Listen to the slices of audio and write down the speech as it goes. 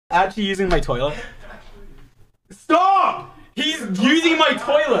Actually using my toilet. Stop! He's using my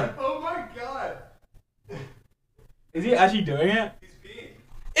toilet. Oh my god. Is he actually doing it? He's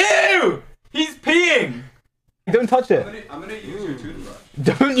peeing. Ew! He's peeing! Don't touch it. I'm gonna use your toothbrush.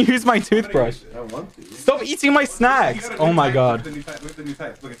 Don't use my toothbrush. I want to. Stop eating my snacks. Oh my god. With the new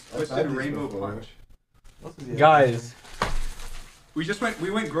type. Look, it's twisted rainbow punch. Guys. We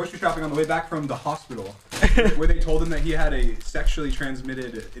went grocery shopping on the way back from the hospital, where they told him that he had a sexually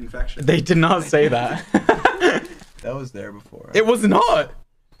transmitted infection. They did not say that. That was there before. It was not.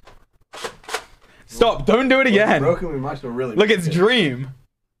 Stop! Don't do it again. Broken, we might as well really. Look, it's Dream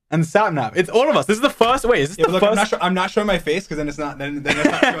and Sapnap. It's all of us. This is the first. Wait, is this the look, first? I'm not showing my face because then it's not. Then it's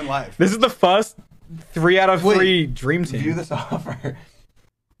not showing live. This is the first 3 out of 3 Dream Team. View this offer.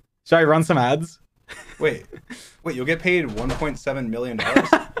 Should I run some ads? Wait, you'll get paid $1.7 million.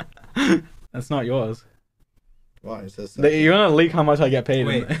 That's not yours. Why? It says You're gonna leak how much I get paid.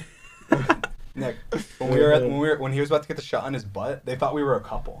 Wait. Nick, when he was about to get the shot in his butt, they thought we were a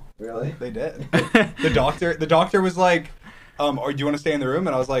couple. Really? They did. The doctor was like, or do you want to stay in the room?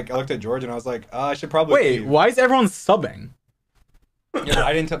 And I looked at George and I was like, I should probably leave. Why is everyone subbing? Yeah,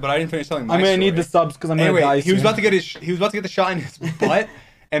 but I didn't finish telling my I'm gonna story. need the subs because I'm gonna die he was soon. about to get the shot in his butt,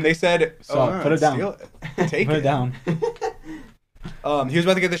 and they said, Stop, put it down. Take Put it down. He was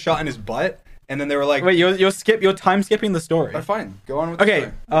about to get the shot in his butt, and then they were like, Wait, you're time skipping the story. Fine, go on with Okay,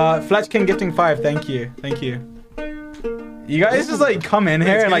 Fletch King gifting 5, thank you. You guys just like come in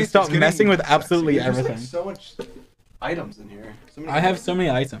here and like stop messing with absolutely There's everything. like so much items in here. So many I have so many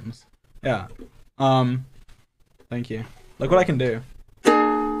items. Yeah. Thank you. Look what I can do.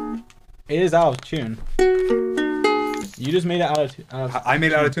 It is out of tune. You just made it out of I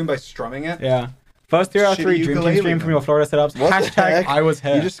made it out of tune by strumming it. Yeah. First 3 out of 3 Shitty Dream Team ukulele, stream from man. your Florida setups. What the Hashtag heck? I was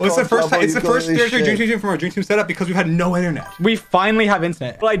here. You just Well, it's the called first Double Dream Ukulele Team from our Dream Team setup because we had no internet. We finally have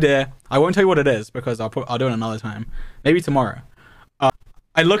internet. What I did, I won't tell you what it is because I'll do it another time. Maybe tomorrow.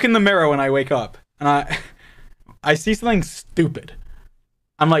 I look in the mirror when I wake up and I see something stupid.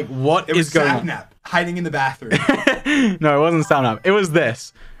 I'm like, what is going on? Sapnap hiding in the bathroom. No, it wasn't Sapnap. It was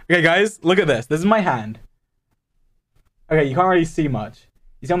this. Okay, guys, look at this. This is my hand. Okay, you can't really see much.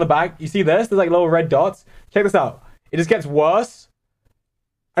 You see on the back? You see this? There's like little red dots. Check this out. It just gets worse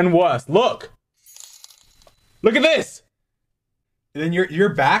and worse. Look. Look at this. And then your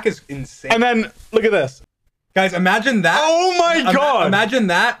back is insane. And then look at this. Guys, imagine that. Oh my god. Imagine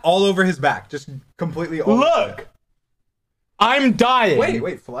that all over his back, just completely all over. Look. I'm dying.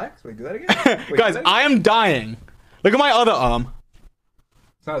 Wait, flex. Wait, do that again. Wait, Guys, I am dying. Look at my other arm.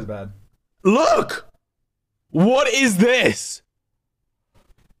 It's not as bad. Look. What is this?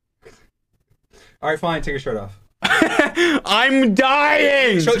 All right, fine. Take your shirt off. I'm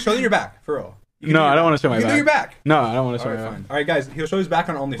dying. Show them your back, for real. No, I don't want to show my You back. can do your back. No, I don't want to show All my right, back. fine. All right, guys. He'll show his back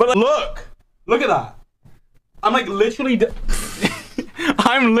on OnlyFans. But look at that. I'm like literally,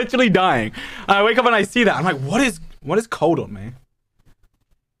 I'm literally dying. And I wake up and I see that. I'm like, what is cold on me?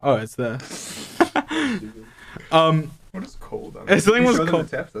 Oh, it's there. What is cold? Something was cold.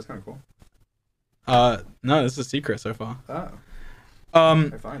 The tips? That's kind of cool. No, this is a secret so far. Oh.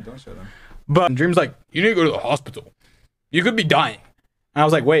 Okay, fine. Don't show them. But Dream's like, you need to go to the hospital. You could be dying. And I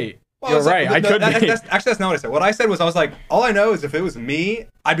was like, wait, you're right. I could be. That's not what I said. What I said was, I was like, all I know is if it was me,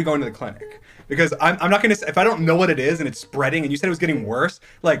 I'd be going to the clinic. Because I'm not gonna, if I don't know what it is and it's spreading and you said it was getting worse,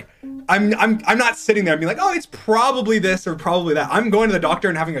 like I'm not sitting there and being like, oh, it's probably this or probably that. I'm going to the doctor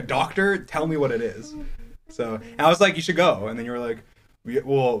and having a doctor tell me what it is. So, and I was like, you should go. And then you were like,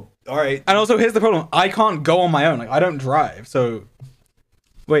 well, all right. And also, here's the problem. I can't go on my own. Like, I don't drive. So,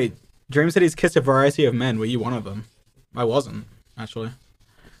 wait. Dream said he's kissed a variety of men. Were you one of them? I wasn't, actually.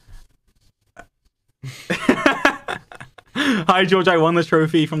 Hi, George. I won the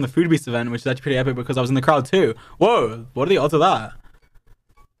trophy from the Food Beast event, which is actually pretty epic because I was in the crowd too. Whoa. What are the odds of that?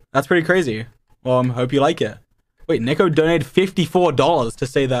 That's pretty crazy. Well, I hope you like it. Wait, Nico donated $54 to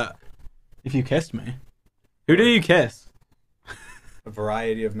say that if you kissed me. Who did you kiss? A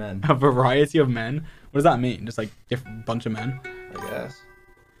variety of men. A variety of men? What does that mean? Just like different bunch of men? I guess.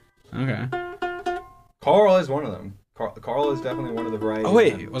 Okay. Carl is one of them. Carl is definitely one of the variety. Oh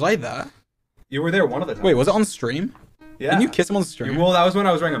wait, was I there? You were there one of the times. Wait, was it on stream? Yeah. Didn't you kiss him on stream? Well, that was when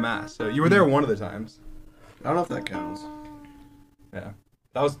I was wearing a mask. So you were there one of the times. I don't know if that counts. Yeah.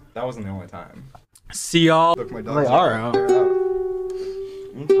 That wasn't the only time. See y'all. Look, my They dog's are out. out.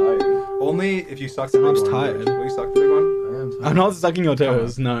 I'm tired. Only if you suck the big Mom's one. tired. Will you suck the big one? I am tired. I'm not sucking your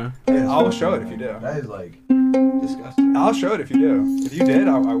toes, no. Yeah, I'll show it if you do. That is like disgusting. I'll show it if you do. If you did,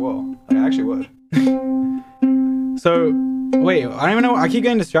 I will. Like, I actually would. So, wait, I don't even know. I keep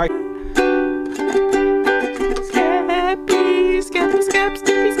getting distracted. Scappy, scappy, scappy,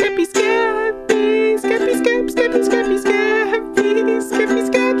 scappy, scappy.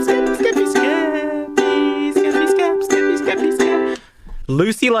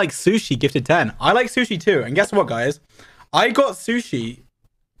 Lucy likes sushi, gifted 10. I like sushi too. And guess what, guys? I got sushi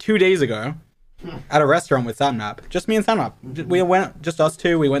 2 days ago at a restaurant with Samnap. Just me and Samnap. We went, just us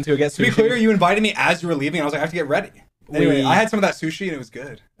two. We went to go get sushi. To be clear, you invited me as you were leaving. I was like, I have to get ready. Anyway, I had some of that sushi and it was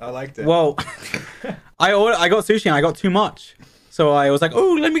good. I liked it. Well, I got sushi and I got too much. So I was like,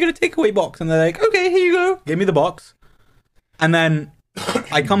 oh, let me get a takeaway box. And they're like, okay, here you go. Gave me the box. And then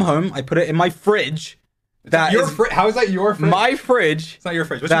I come home, I put it in my fridge. How is that your fridge? My fridge. It's not your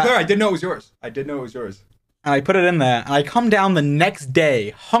fridge. But to be clear, I did know it was yours. I did know it was yours. And I put it in there. And I come down the next day,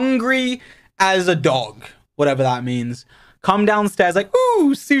 hungry as a dog. Whatever that means. Come downstairs like,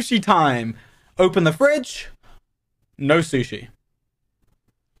 ooh, sushi time. Open the fridge. No sushi.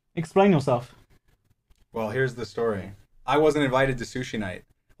 Explain yourself. Well, here's the story. I wasn't invited to sushi night.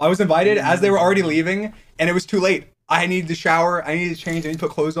 I was invited as they were already leaving, and it was too late. I needed to shower, I needed to change, I needed to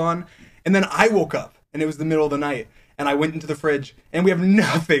put clothes on. And then I woke up, and it was the middle of the night. And I went into the fridge, and we have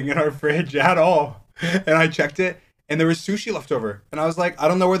nothing in our fridge at all. And I checked it, and there was sushi left over. And I was like, I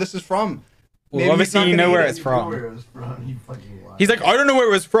don't know where this is from. Well, obviously you know where it's from. He's like, I don't know where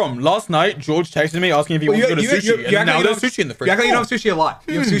it was from. Last night, George texted me asking if he wanted to go to sushi. And now there's sushi in the fridge. You act like you don't have sushi a lot.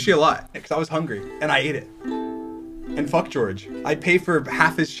 You have sushi a lot. Because I was hungry, and I ate it. And fuck George. I pay for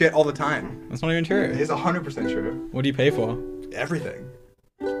half his shit all the time. That's not even true. It is 100% true. What do you pay for? Everything.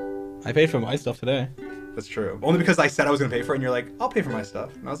 I paid for my stuff today. That's true. Only because I said I was going to pay for it, and you're like, I'll pay for my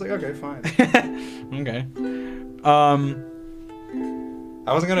stuff. And I was like, okay, fine. Okay.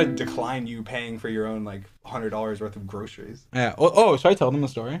 I wasn't going to decline you paying for your own, like, $100 worth of groceries. Yeah. Oh, should I tell them the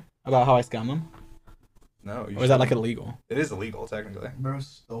story about how I scammed them? No. Or is that, like, illegal? It is illegal, technically. Bro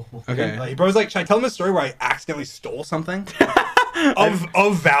stole. Okay. Like, bro's like, should I tell them a story where I accidentally stole something?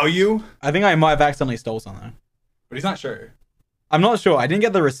 of value? I think I might have accidentally stole something. But he's not sure. I'm not sure. I didn't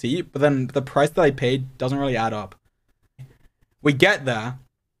get the receipt, but then the price that I paid doesn't really add up. We get there.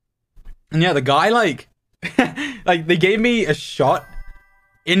 And yeah, the guy, like... like, they gave me a shot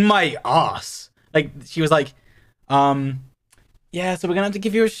in my ass. Like, she was like, yeah, so we're gonna have to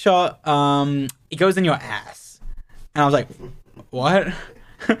give you a shot. It goes in your ass. And I was like, what?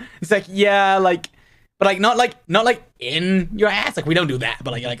 It's like, yeah, like, but like, not like in your ass. Like, we don't do that,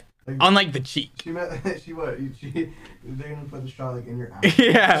 but like on like the cheek. They're gonna put the shot like in your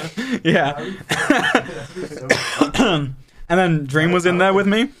ass. Yeah. And then Dream was in there with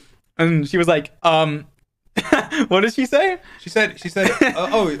me, and she was like, what did she say? She said,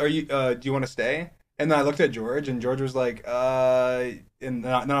 oh, are you, do you want to stay? And then I looked at George, and George was like, and then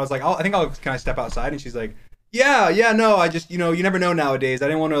I was like, can I step outside? And she's like, yeah, no, I just, you never know nowadays. I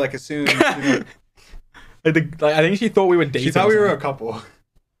didn't want to like assume. I think she thought we were dating. She thought we were a couple.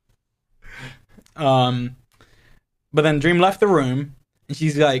 But then Dream left the room, and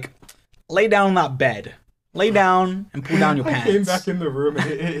she's like, lay down on that bed. Lay down and pull down your pants. I came back in the room,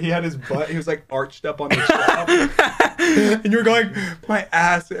 and he had his butt. He was like arched up on the shelf. And you were going, my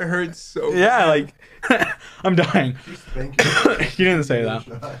ass, it hurts so bad. Yeah, like, I'm dying. She didn't say that.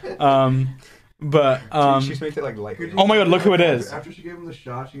 But she spanked it like lightly. Oh my god, look who it is. After she gave him the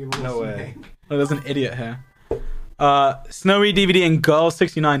shot, she gave him no way. Oh, there's an idiot here. Snowy DVD and Girl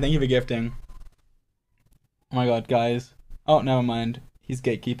 69. Thank you for gifting. Oh my god, guys. Oh, never mind. He's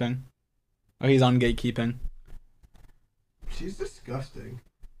gatekeeping. Oh, he's on gatekeeping. She's disgusting.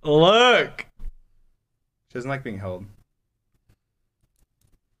 Look. She doesn't like being held.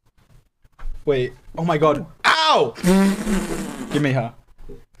 Wait. Oh my god. Ow! Give me her.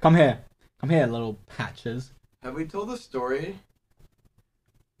 Come here. Come here, little patches. Have we told the story?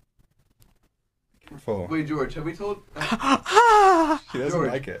 Careful. Wait, George, have we told... She doesn't George,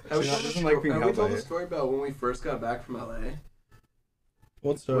 like it. She Have doesn't like being we held by told the it. story about when we first got back from LA?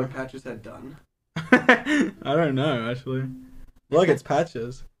 What story? What Patches had done? I don't know, actually. Look, it's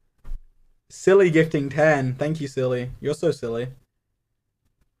Patches. Silly gifting 10. Thank you, Silly. You're so silly.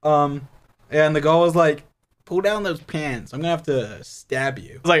 Yeah, and the girl was like, pull down those pants. I'm gonna have to stab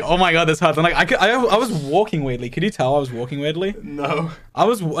you. I was like, oh my god, this hurts. I'm like, I was walking weirdly. Could you tell I was walking weirdly? No. I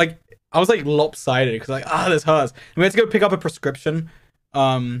was like lopsided because like, this hurts. And we had to go pick up a prescription.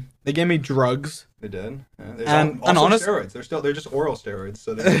 They gave me drugs. They did. Yeah, there's And also honest, steroids. They're just oral steroids,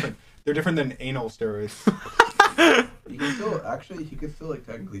 so they're different. They're different than anal steroids. You can still, actually, he could still like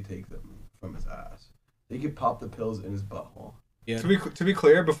technically take them from his ass. He could pop the pills in his butthole. Yeah. To be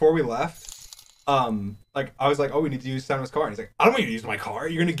clear, before we left, like I was like, oh, we need to use Simon's car, and he's like, I don't want you to use my car.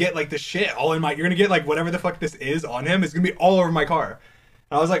 You're gonna get like the shit all in my. You're gonna get like whatever the fuck this is on him. It's gonna be all over my car.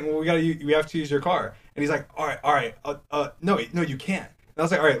 And I was like, well, we have to use your car. And he's like, all right, no, you can't. And I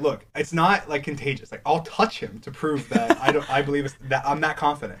was like, all right, look, it's not like contagious. Like, I'll touch him to prove that I believe that I'm that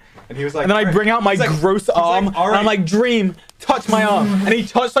confident. And he was like, And then I bring out my gross arm, and I'm like, Dream, touch my arm. And he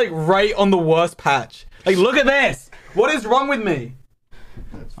touched like right on the worst patch. Like, look at this. What is wrong with me?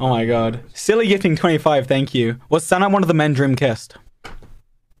 Oh my god. Silly Gifting 25, thank you. Was Santa one of the men Dream kissed?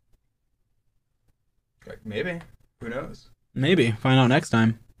 like, maybe. Who knows? Maybe. Find out next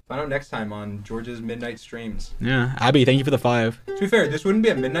time. Find out next time on George's Midnight Streams. Yeah. Abby, thank you for the 5. To be fair, this wouldn't be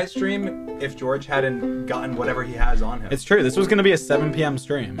a midnight stream if George hadn't gotten whatever he has on him. It's true. This was going to be a 7 p.m.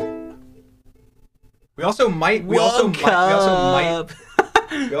 stream. We also might do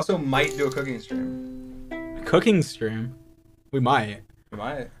a cooking stream. Cooking stream? We might. We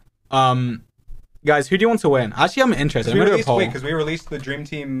might. Guys, who do you want to win? Actually, I'm interested. I'm going to do a poll. Because we released the Dream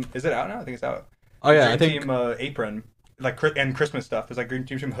Team. Is it out now? I think it's out. Oh yeah, Dream Team apron, like, and Christmas stuff. There's like Dream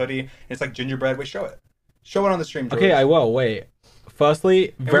Team hoodie. And it's like gingerbread. Wait, show it. Show it on the stream, George. Okay, I will. Wait.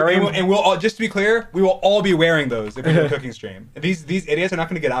 Firstly, and we'll all, just to be clear, we will all be wearing those if we do a cooking stream. These idiots are not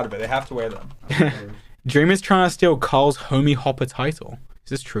going to get out of it. They have to wear them. Dream is trying to steal Carl's homie hopper title. Is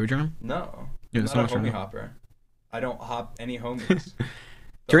this true, Dream? No. Yeah, I'm it's not a not homie true. hopper. I don't hop any homies.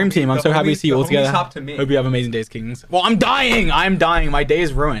 Dream Team, I'm so happy to see you all together. Hop to me. Hope you have amazing days, Kings. Well, I'm dying. I'm dying. My day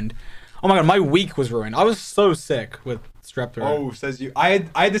is ruined. Oh my god, my week was ruined. I was so sick with strep throat. Oh, says you. I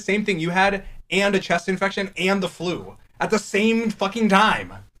had the same thing you had, and a chest infection, and the flu at the same fucking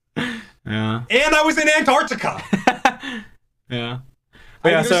time. Yeah. And I was in Antarctica. Yeah. I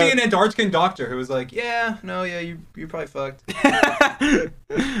Yeah, did so- see an Antarctican doctor who was like, "Yeah, no, yeah, you probably fucked."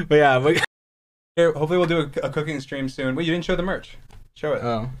 But yeah, Here, hopefully we'll do a cooking stream soon. Wait, you didn't show the merch. Show it.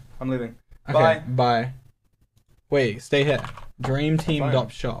 oh. I'm leaving. Okay, Bye. bye. Wait, stay here. Dream Team Fine. dot I'll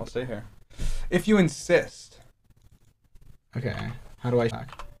shop. stay here. If you insist. Okay. How do I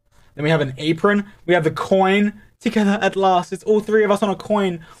back? Then we have an apron. We have the coin. Together at last. It's all 3 of us on a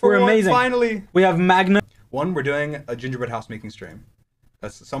coin. We're For amazing. Finally. We have Magna. One, we're doing a gingerbread house making stream.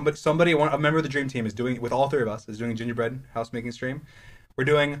 That's somebody, a member of the Dream Team is doing, with all 3 of us, is doing a gingerbread house making stream. We're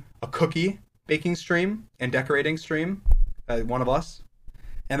doing a cookie baking stream and decorating stream, one of us.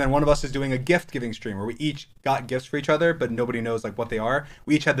 And then one of us is doing a gift giving stream where we each got gifts for each other, but nobody knows like what they are.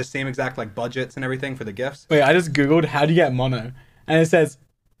 We each had the same exact like budgets and everything for the gifts. Wait, I just googled how do you get mono, and it says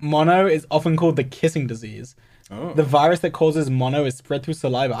mono is often called the kissing disease. Oh. The virus that causes mono is spread through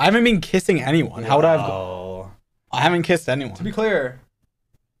saliva. I haven't been kissing anyone. How would I have? I haven't kissed anyone. To be clear,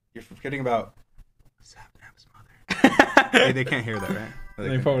 you're forgetting about Sapnap's mother. they can't hear that, right? No, They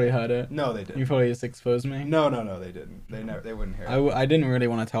couldn't. probably heard it. No, they didn't. You probably just exposed me. No, they didn't. They wouldn't hear it. I didn't really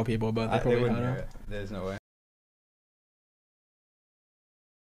want to tell people, but they They probably wouldn't heard hear it. it. There's no way.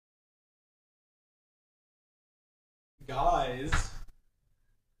 Guys,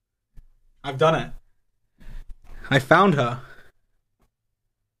 I've done it. I found her.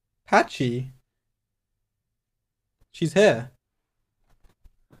 Patchy. She's here.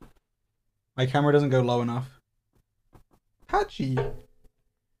 My camera doesn't go low enough. Patchy.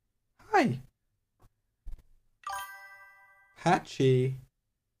 Hi. Patchy.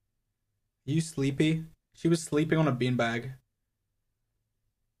 Are you sleepy? She was sleeping on a beanbag.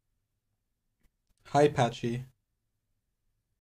 Hi, Patchy.